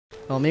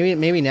Well,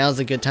 maybe now's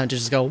a good time to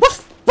just go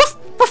woof, woof,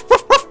 woof,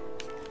 woof, woof.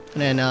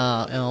 And then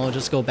we'll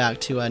just go back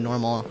to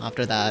normal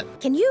after that.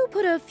 Can you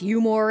put a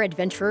few more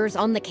adventurers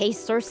on the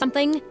case or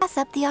something? Pass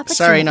up the opportunity.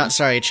 Sorry, not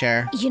sorry,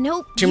 chair. You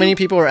know, Too many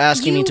people were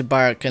asking me to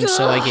bark, and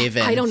so I gave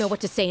in. I don't know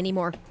what to say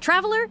anymore.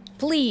 Traveler,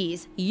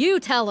 please,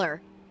 you tell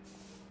her.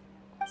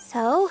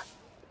 So,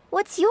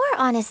 what's your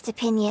honest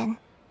opinion?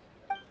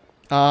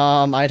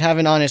 I'd have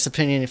an honest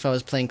opinion if I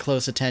was paying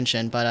close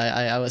attention, but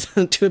I was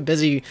too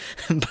busy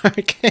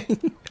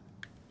barking.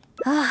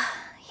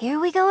 Here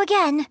we go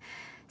again.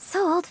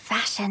 So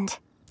old-fashioned.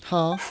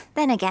 Huh?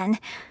 Then again,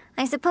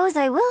 I suppose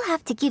I will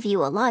have to give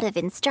you a lot of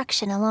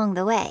instruction along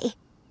the way.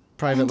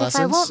 Private lessons?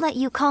 If I won't let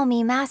you call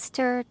me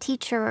master,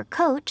 teacher, or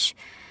coach,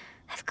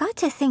 I've got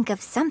to think of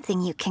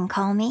something you can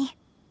call me.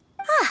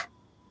 Ah,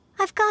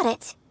 I've got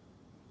it.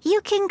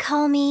 You can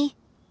call me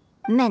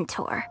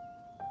mentor.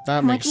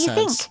 That makes sense. What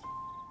do you think?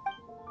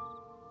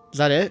 Is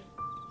that it?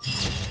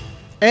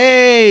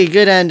 Hey,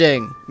 good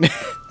ending.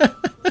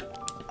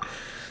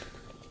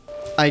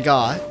 I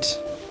got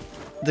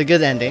the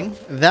good ending.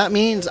 That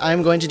means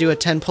I'm going to do a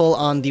 10 pull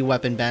on the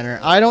weapon banner.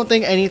 I don't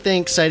think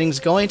anything exciting is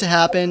going to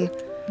happen,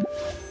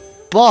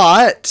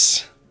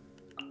 but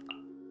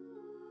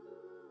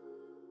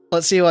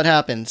let's see what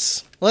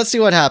happens. Let's see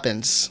what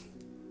happens.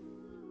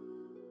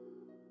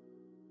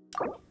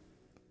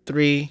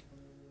 3,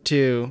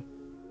 2,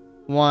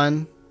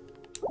 1.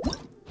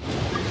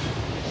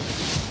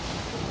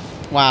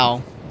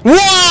 Wow.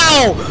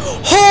 Wow!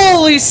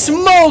 Holy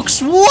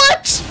smokes!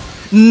 What?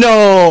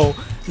 No!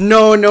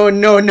 No, no,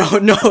 no, no,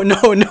 no,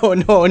 no, no,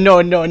 no,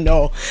 no, no,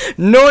 no.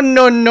 No,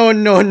 no, no, no,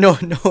 no, no,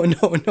 no,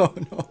 no,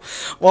 no.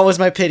 What was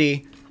my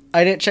pity?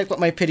 I didn't check what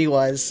my pity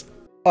was.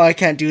 Oh, I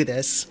can't do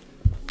this.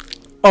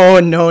 Oh,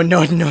 no,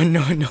 no, no,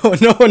 no, no,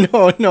 no,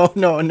 no, no,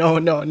 no, no,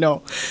 no,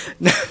 no.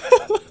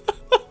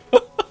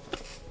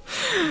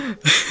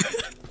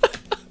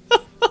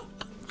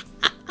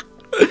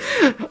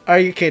 Are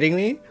you kidding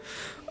me?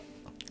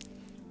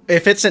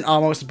 If it's an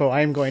almost bow,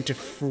 I'm going to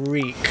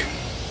freak.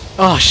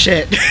 Oh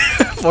shit.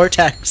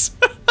 Vortex.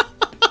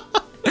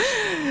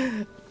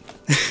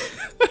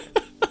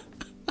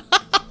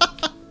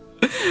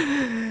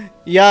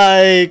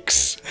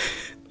 Yikes.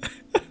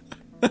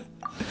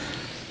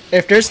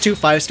 If there's 2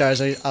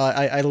 5-stars,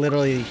 I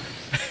literally...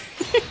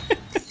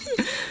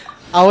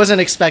 I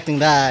wasn't expecting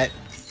that.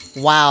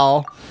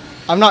 Wow.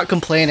 I'm not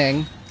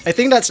complaining. I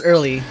think that's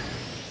early.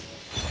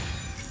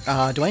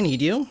 Do I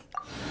need you?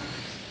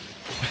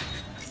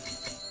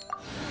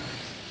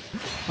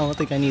 I don't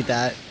think I need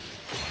that.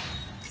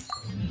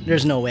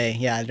 There's no way.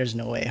 Yeah, there's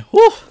no way.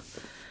 Whew!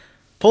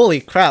 Holy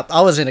crap,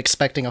 I wasn't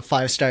expecting a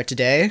 5-star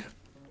today.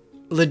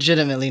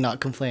 Legitimately not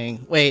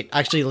complaining. Wait,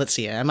 actually, let's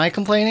see. Am I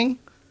complaining?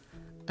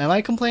 Am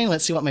I complaining?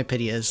 Let's see what my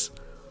pity is.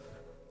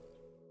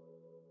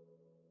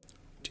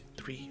 2,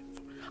 3,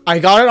 4. I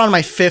got it on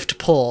my 5th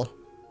pull.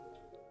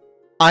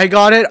 I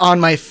got it on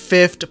my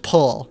 5th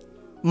pull.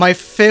 My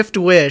 5th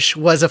wish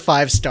was a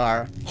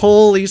 5-star.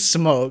 Holy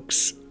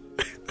smokes.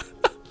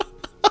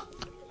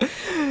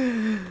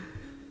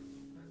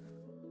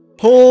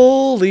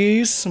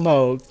 Holy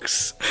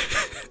smokes.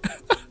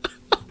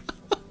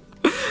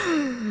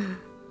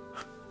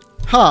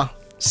 Huh.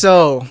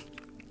 So,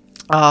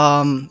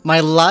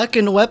 my luck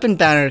and weapon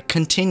banner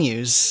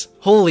continues.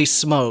 Holy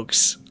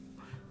smokes.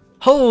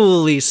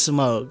 Holy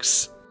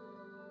smokes.